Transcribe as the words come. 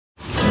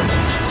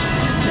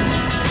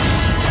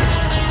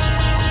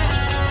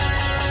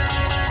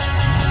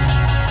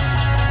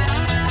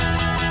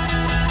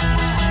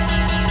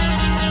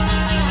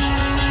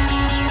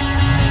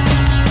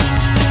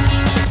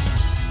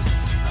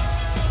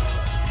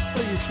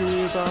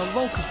YouTube and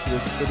welcome to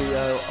this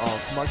video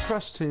of my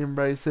Crash Team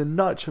Racing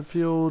Nitro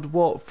Fueled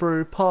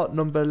walkthrough part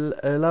number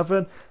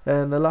 11.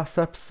 In the last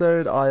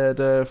episode I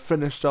had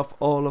finished off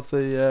all of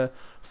the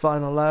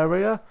final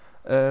area.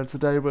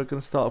 Today we're going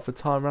to start off with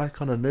Time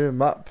Rack on a new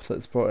map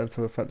that's brought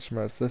into adventure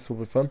mode, so this will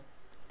be fun.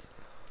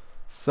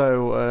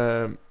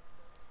 So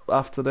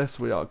after this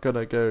we are going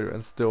to go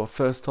and do our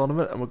first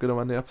tournament and we're going to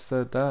end the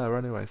episode there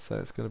anyway, so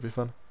it's going to be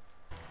fun.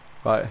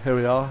 Right, here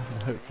we are,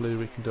 and hopefully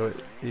we can do it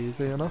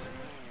easy enough.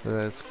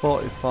 There's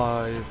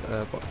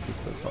 45 boxes,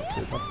 so it's not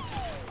too bad.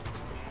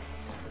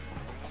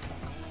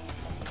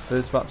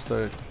 These maps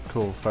are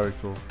cool, very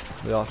cool.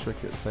 They are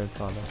tricky at the same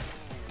time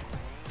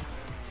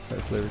though.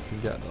 Hopefully we can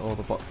get all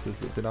the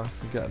boxes, it'd be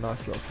nice and get a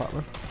nice little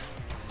pattern.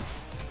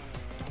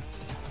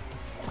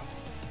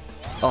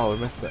 Oh,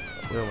 we missed it,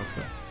 we almost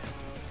got it.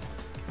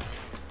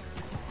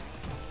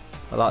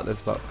 I like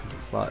this map because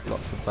it's like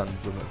lots of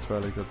bends and it's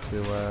really good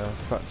to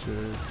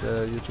practice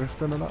your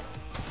drifting and that.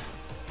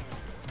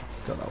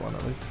 Got that one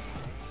at least.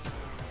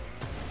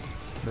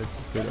 Need to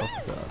speed it up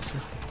a bit actually.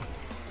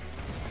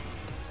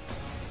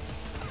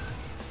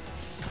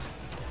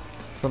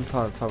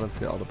 Sometimes having to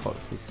get all the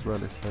boxes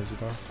really slows you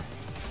down.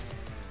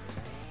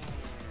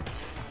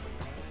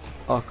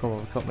 Oh come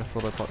on, we can't miss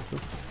all the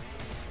boxes.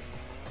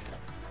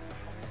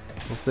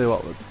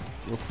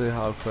 We'll see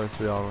how close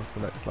we are to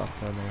the next lap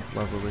and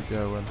whether we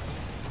go and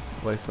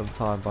waste some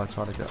time by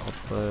trying to get all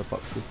the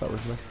boxes that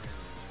we've missed.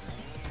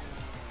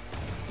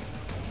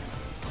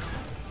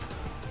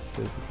 Let's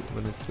see if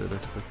we need to do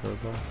this quicker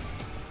as well.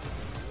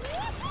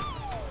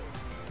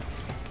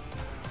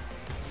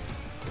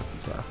 This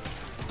is better.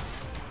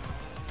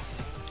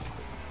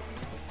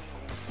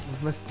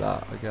 We've missed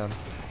that again.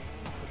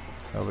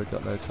 Oh, we've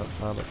got no chance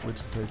now, but we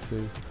just need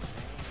to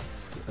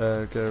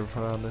go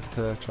around this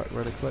track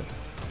really quick.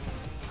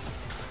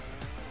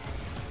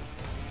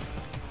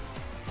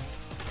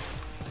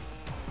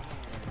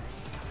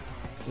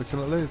 We can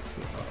at least,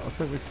 I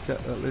think we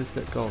could at least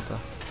get gold there.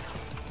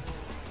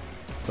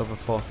 It's another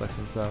 4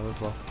 seconds there as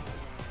well.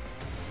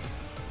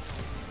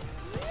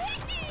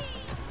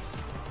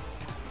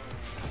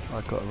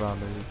 I got around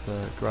these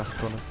grass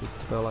cornices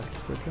to feel like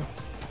it's quicker.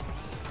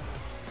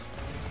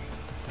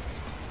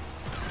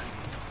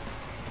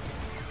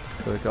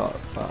 So we got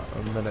about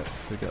a minute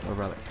to get the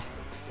relic.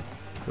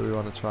 But we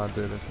want to try and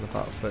do this in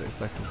about 30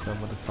 seconds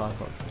then with the time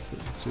boxes,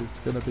 which is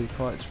going to be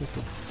quite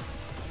tricky.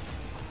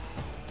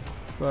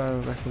 Well, I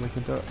reckon we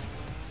can do it.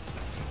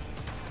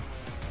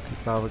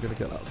 Because now we're going to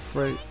get that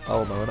free.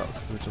 Oh no, we're not,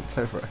 because we jumped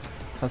over it.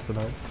 That's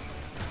annoying.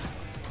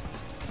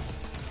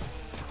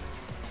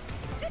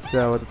 So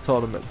yeah, with the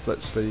tournaments,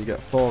 literally you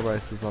get 4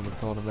 races on the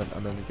tournament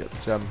and then you get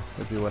the gem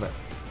if you win it.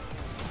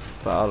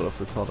 But I love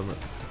the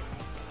tournaments,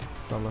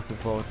 so I'm looking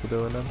forward to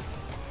doing them.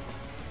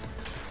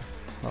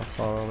 How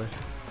far are we?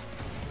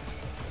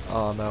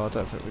 Oh no, I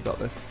don't think we got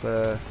this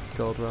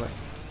gold relic.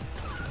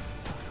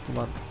 Come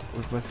on,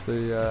 we've missed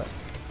the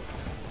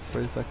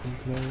 3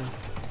 seconds now.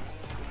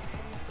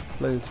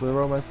 Please,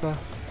 we're almost there.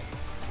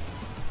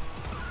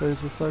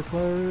 Please, we're so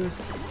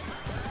close.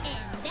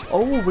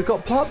 Oh, we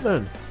got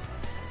platinum!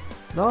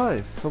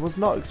 Nice! I was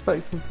not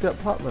expecting to get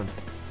platinum.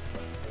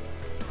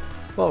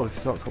 Well, we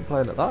can't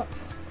complain at that.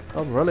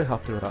 I'm really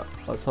happy with that.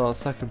 That's our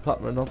second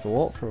platinum of the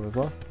walkthrough as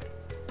well.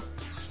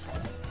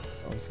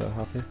 I'm so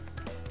happy.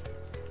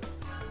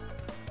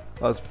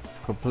 That was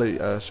a complete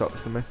shock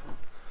to me.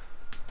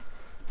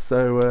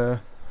 So,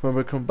 when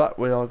we come back,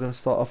 we are going to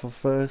start off our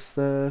first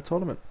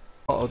tournament.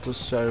 I'll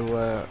just show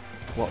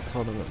what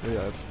tournament we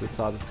have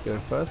decided to go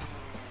first.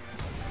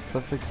 So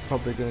I think we're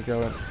probably going to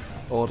go in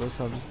order,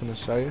 so I'm just going to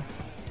show you.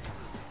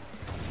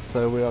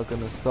 So we are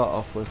going to start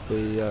off with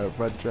the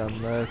Red Gem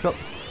Cup.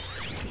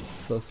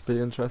 So this will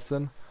be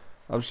interesting.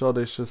 I'm sure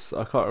these just,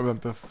 I can't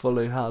remember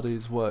fully how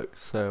these work,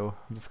 so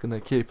I'm just going to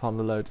keep on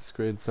the loaded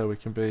screen so we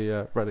can be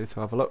ready to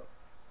have a look.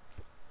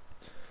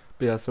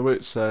 But yeah, so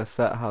each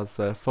set has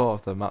 4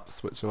 of the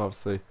maps, which are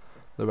obviously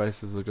the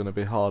races are going to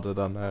be harder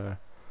than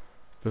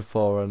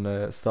before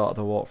and start of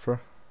the walkthrough.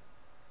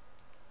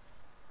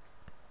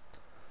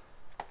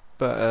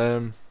 But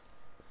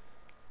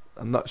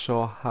I'm not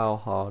sure how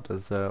hard,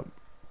 as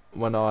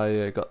when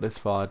I got this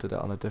far I did it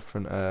on a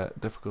different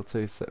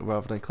difficulty set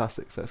rather than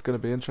classic, so it's going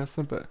to be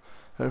interesting, but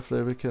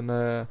hopefully we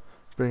can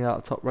bring out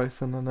a top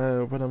racing and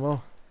win them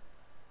all.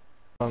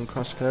 On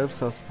Crash Cove,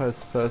 so I suppose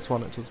the first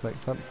one it just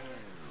makes sense.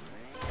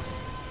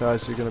 So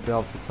as you're going to be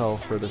able to tell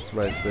through this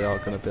race, they are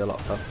going to be a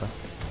lot faster.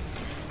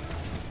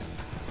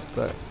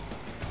 But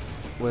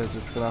we're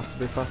just going to have to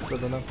be faster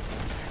than them.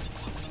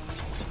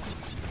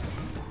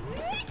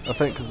 I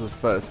think because of the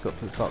first cup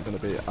it's not going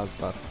to be as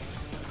bad.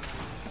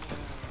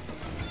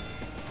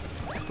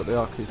 But they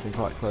are keeping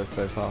quite close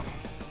so far.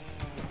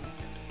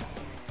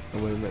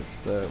 And we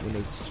missed, we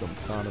need to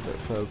jump down a bit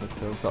further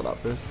till we've got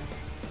that boost.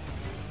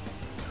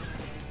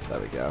 There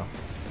we go.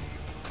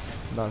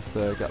 Nice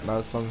gap now,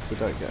 as long as we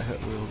don't get hit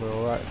we'll be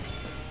alright.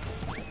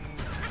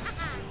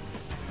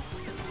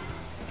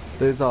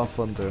 These are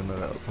fun doing the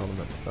little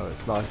tournaments though,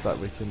 it's nice that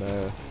we can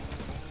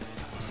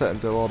sit and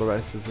do all the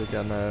races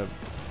again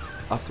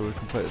after we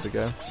completed the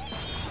game.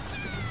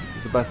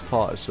 Because the best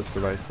part is just the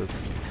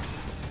races.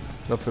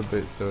 Nothing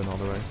beats doing all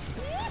the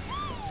races.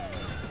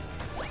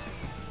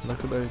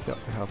 Look at the gap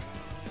we have.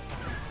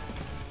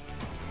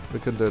 We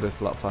can do this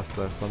a lot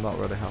faster, so I'm not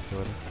really happy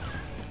with this.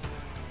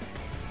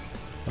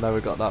 I know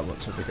we got that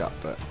much of a gap,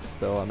 but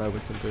still I know we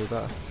can do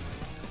that.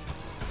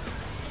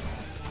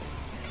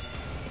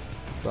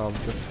 So I'm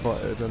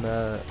disappointed in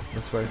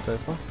this race so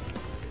far.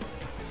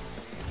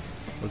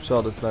 I'm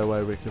sure there's no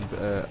way we can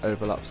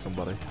overlap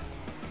somebody,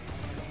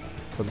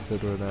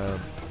 considering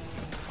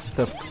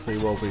difficulty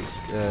will be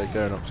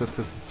going up. Just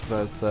because it's the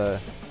first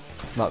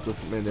map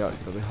doesn't mean the out's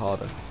going to be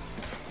harder.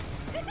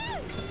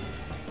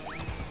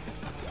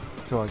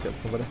 Come on, get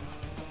somebody.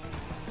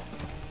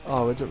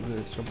 Oh, we didn't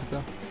really jump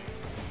again.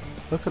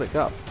 Look at the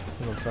gap.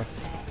 I'm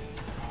impressed.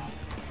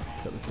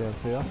 Get the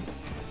TNT off.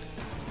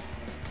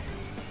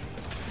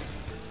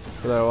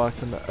 But no, I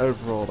can.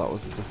 Overall, that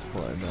was a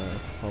disappointing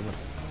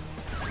performance.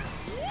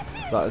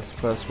 That is the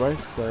first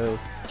race, so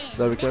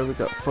there we go. We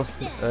got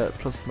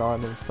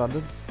 +9 in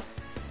standards.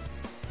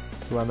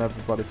 So when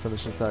everybody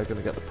finishes, they're going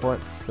to get the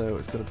points. So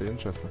it's going to be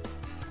interesting.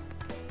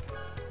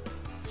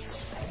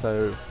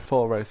 So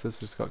 4 races,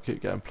 we just got to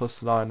keep getting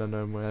 +9, and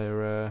then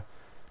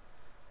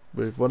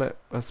we've won it.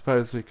 I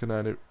suppose we can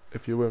only,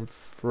 if you win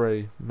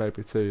 3,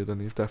 maybe 2, then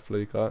you've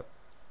definitely got it.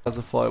 As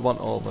I thought, I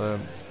want all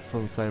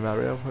from the same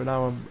area. We're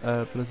now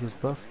on Blizzard's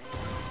Buff.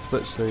 It's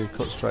literally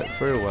cut straight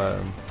through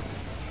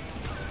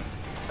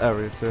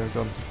area 2 and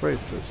gone to 3,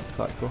 so which is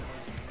quite cool.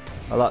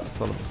 I like the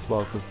tournaments as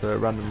well because they're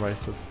random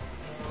races.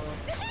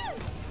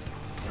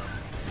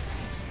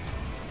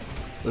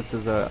 This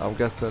is I'm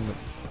guessing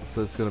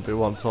there's going to be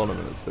one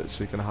tournament that's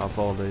literally going to have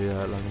all the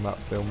long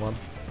maps in one.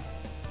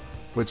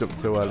 We jumped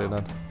too early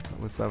then.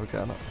 We're never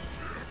getting it.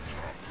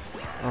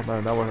 Oh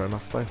no, now we're in our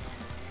space.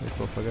 Need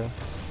to up again.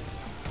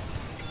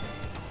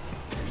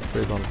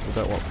 3 bombs, we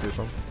don't want 3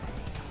 bombs.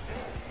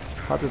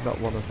 How did not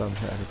one of them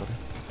hit anybody?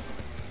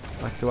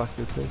 Aku,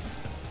 please.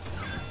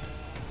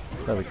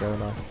 There we go,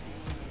 nice.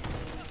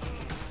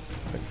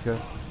 Let's go.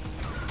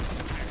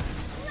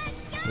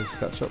 Need to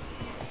catch up.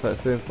 So it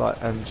seems like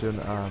Engine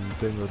and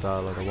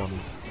Dingodile are the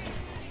ones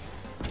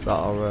that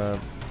are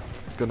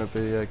going to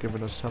be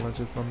giving us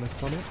challenges on this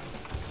tournament.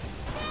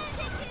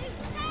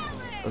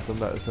 As I'm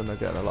noticing they're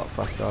getting a lot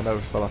faster. I know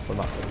we fell off on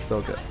that, but we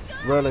still get...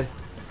 Really?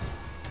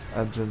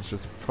 Engine's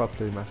just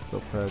properly messed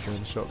up doing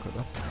the shortcut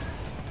there.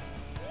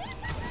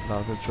 No,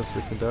 I'm going to trust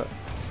we can do it.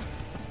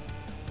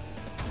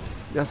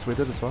 Yes, we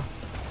did as well.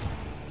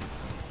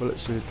 We'll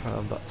literally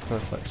timed that to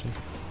perfection.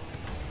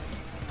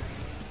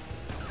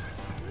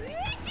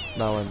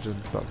 Now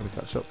Engine's not going to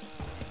catch up.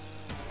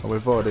 And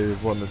we've already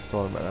won this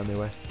tournament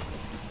anyway.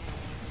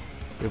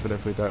 Even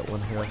if we don't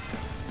win here.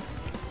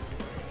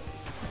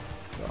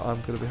 So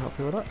I'm going to be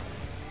happy with that.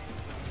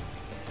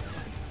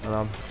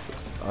 And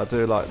I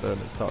do like that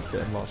it starts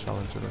getting more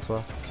challenging as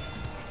well.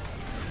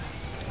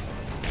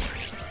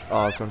 Oh,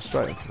 I've gone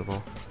straight into the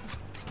ball.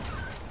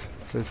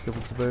 Please give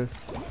us a boost.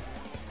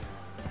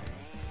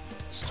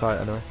 Let's try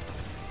it anyway.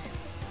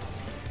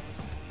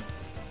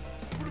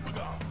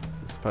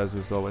 I suppose we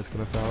was always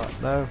going to fail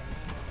that. No.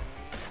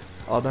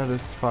 Oh no,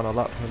 this is final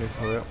lap. I need to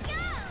hurry up.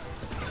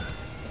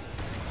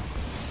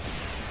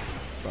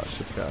 That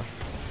should go.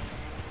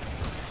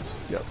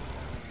 Yep.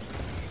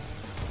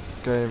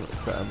 Game,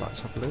 set and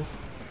match, I believe.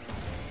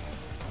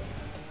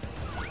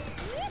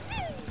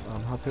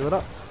 I'm happy with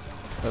that.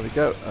 There we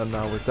go, and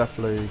now we've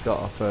definitely got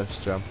our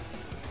first gem.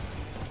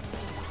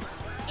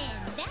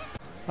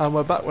 And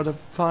we're back with the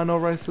final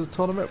race of the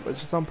tournament,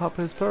 which is on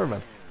Papa's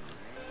Pyramid.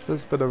 So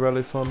this has been a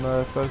really fun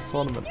first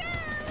tournament.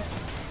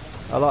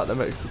 I like the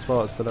mix as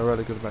well, it's been a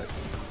really good mix.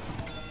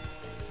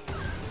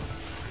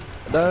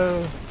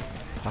 No!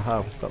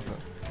 Haha, we stopped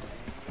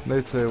it.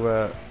 Need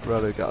to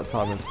really get our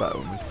timings better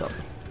when we stop.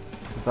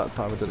 Because that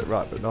time we did it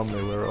right, but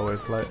normally we're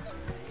always late.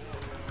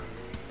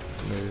 So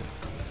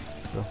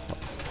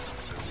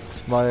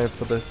my aim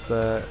for this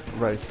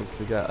race is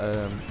to get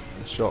a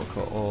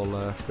shortcut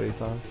all 3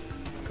 times.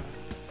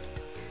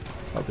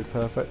 That'd be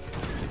perfect.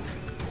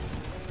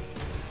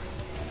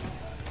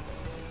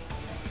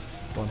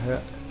 One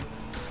here.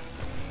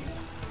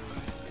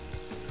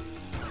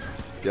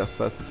 Yes,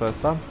 that's the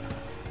first time.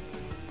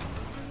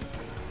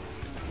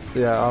 So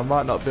yeah, I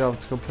might not be able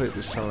to complete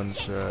this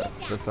challenge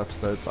this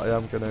episode, but I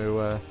am going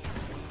to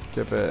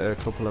give it a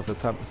couple of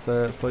attempts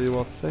for you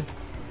all to see.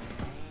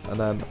 And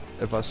then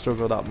if I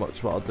struggle that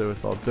much, what I'll do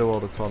is I'll do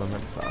all the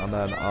tournaments and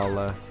then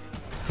I'll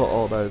put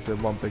all those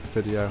in one big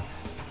video.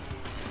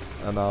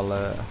 And I'll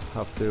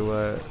have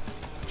to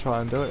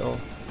try and do it all.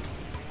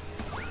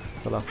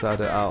 So I'll have to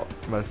edit out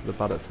most of the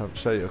bad attempts,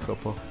 show you a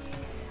couple,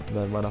 and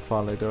then when I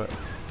finally do it.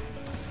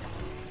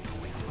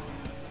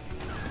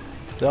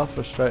 They are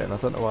frustrating, I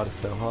don't know why they're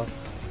so hard.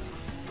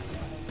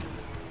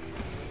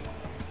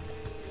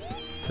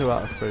 2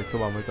 out of 3,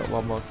 come on, we've got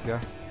 1 more to go.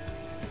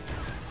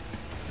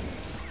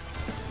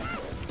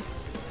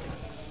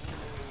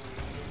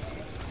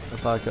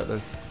 If I get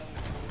this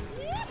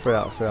 3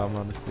 out of 3, I'm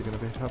honestly going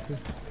to be happy.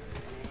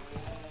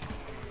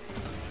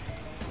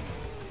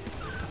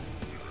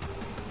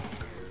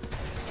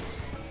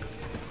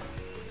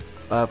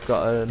 I've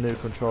got a new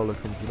controller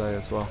come today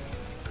as well,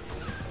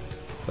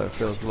 so it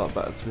feels a lot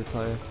better to be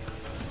playing.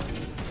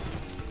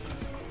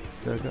 Let's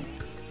go again.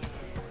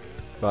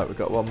 Right, we've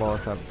got one more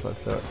attempt, so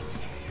let's do it.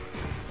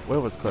 We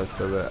was close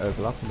to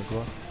overlapping as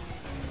well.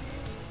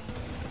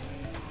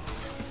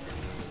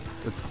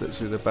 It's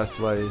literally the best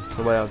way.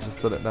 The way I've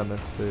just done it then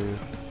is to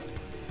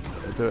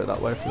do it that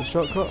way for the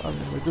shortcut,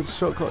 and we did the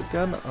shortcut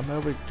again, and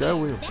there we go,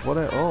 we've won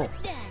it all.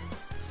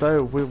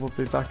 So we will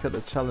be back at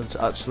the challenge.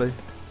 Actually,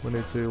 we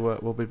need to.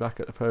 We'll be back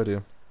at the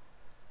podium.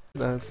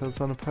 There's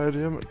us on the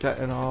podium,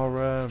 getting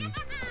our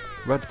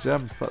red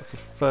gems. That's the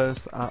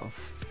first out of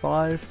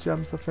 5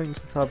 gems, I think.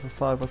 It's either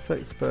 5 or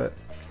 6, but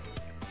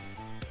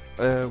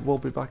we'll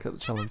be back at the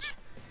challenge.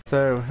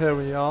 So here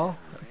we are.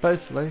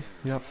 Basically,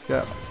 you have to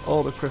get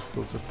all the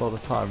crystals before the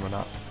time run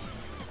out.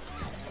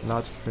 And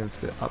I just seem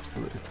to be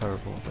absolutely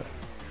terrible with it.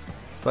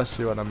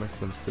 Especially when I miss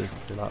them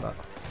stupidly like that.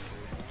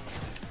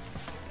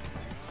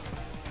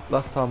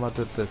 Last time I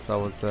did this I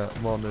was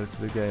more new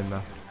to the game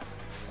now.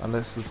 And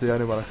this was the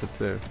only one I could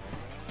do.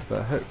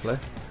 But hopefully,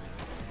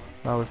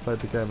 now we've played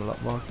the game a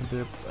lot more, I can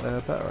be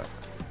better at it.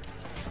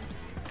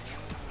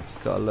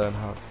 Just gotta learn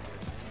how to...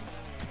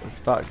 It's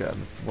about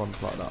getting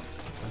ones like that.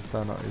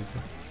 They're not easy.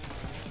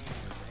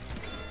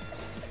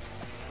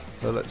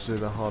 They're literally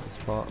the hardest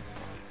part.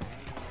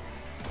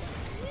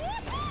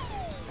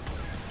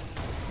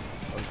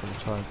 I'm gonna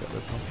try and get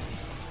this one.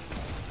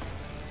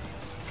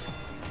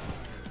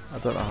 I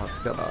don't know how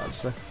to get that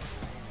actually.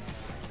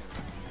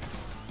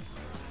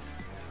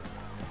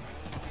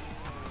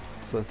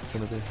 So it's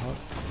gonna be hard.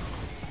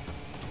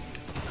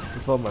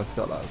 We've almost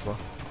got that as well.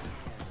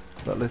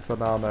 So at least I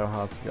now know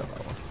how to get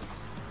that one.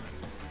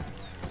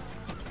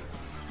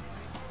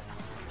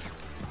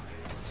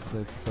 Just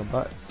need to come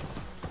back.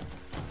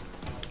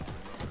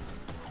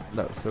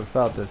 No, so we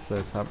failed this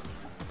attempt,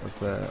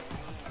 as we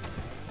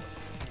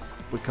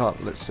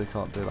literally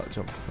can't do that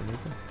jump for some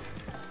reason.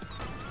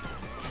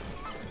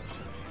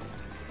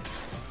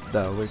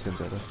 No, we can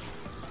do this.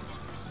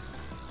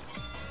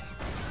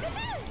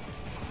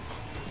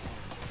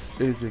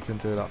 Easy can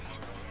do that.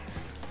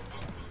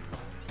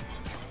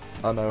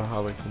 I know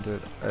how we can do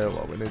it,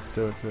 what we need to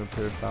do to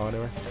improve now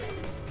anyway.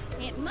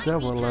 So yeah,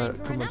 we'll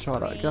come and try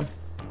that again.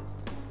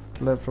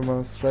 Learn from our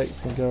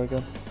mistakes and go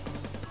again.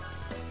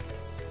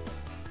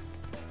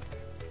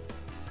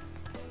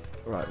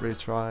 Right,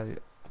 retry.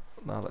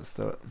 Now let's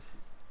do it.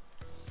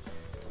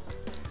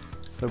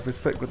 So if we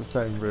stick with the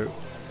same route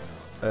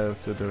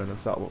as we're doing,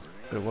 is that what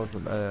it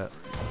wasn't? The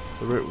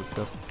route was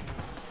good,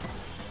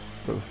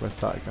 but we've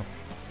missed that again.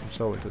 I'm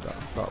sure we did that at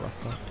the start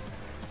last time.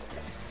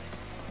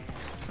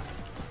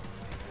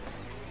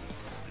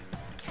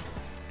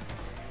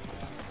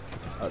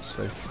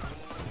 Actually,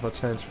 if I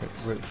change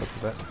routes up a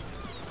bit.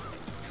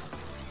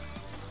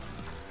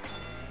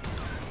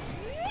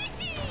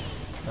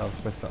 No,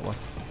 I've missed that one.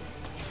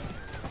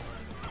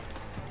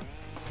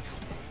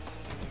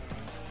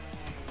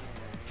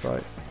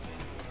 Sorry.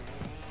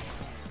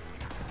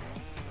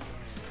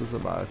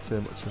 Doesn't matter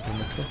too much if I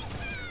miss it.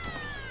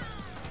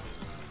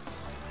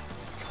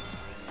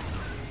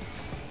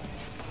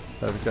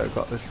 There we go,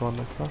 got this one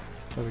this time.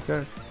 There we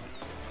go.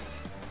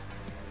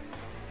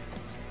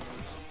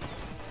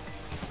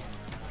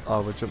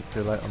 Oh, we jumped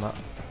too late on that.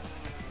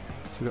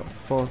 So we got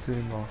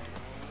 14 more.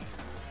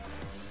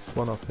 There's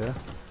one up here.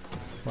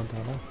 One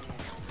down there.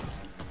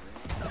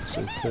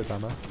 Actually, it's 2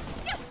 down there.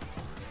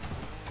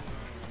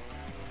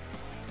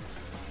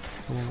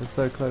 Come on, we're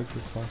so close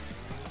this time.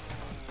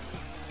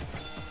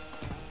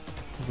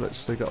 I've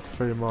literally got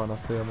 3 more and I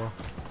see them all.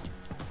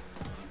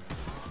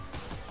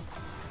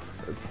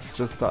 It's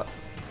just that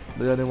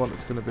the only one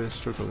that's going to be a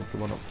struggle is the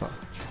one up top.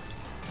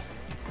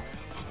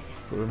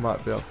 But we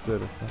might be able to do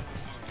this now.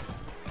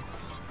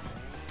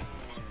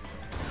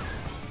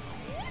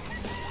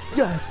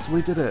 Yes,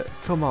 we did it!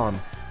 Come on!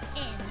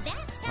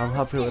 I'm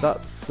happy with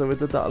that. So we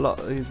did that a lot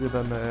easier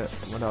than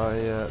when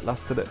I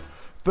last did it.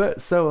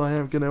 But so I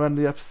am going to end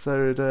the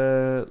episode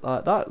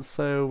like that.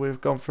 So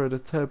we've gone through the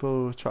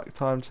turbo track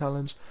time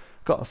challenge,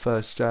 got our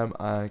first gem,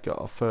 and got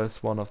our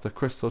first one of the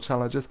crystal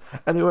challenges.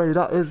 Anyway,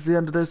 that is the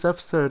end of this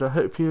episode. I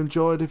hope you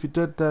enjoyed. If you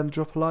did, then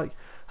drop a like.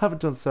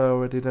 Haven't done so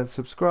already, then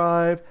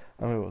subscribe,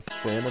 and we will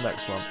see you in the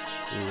next one.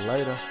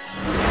 Later.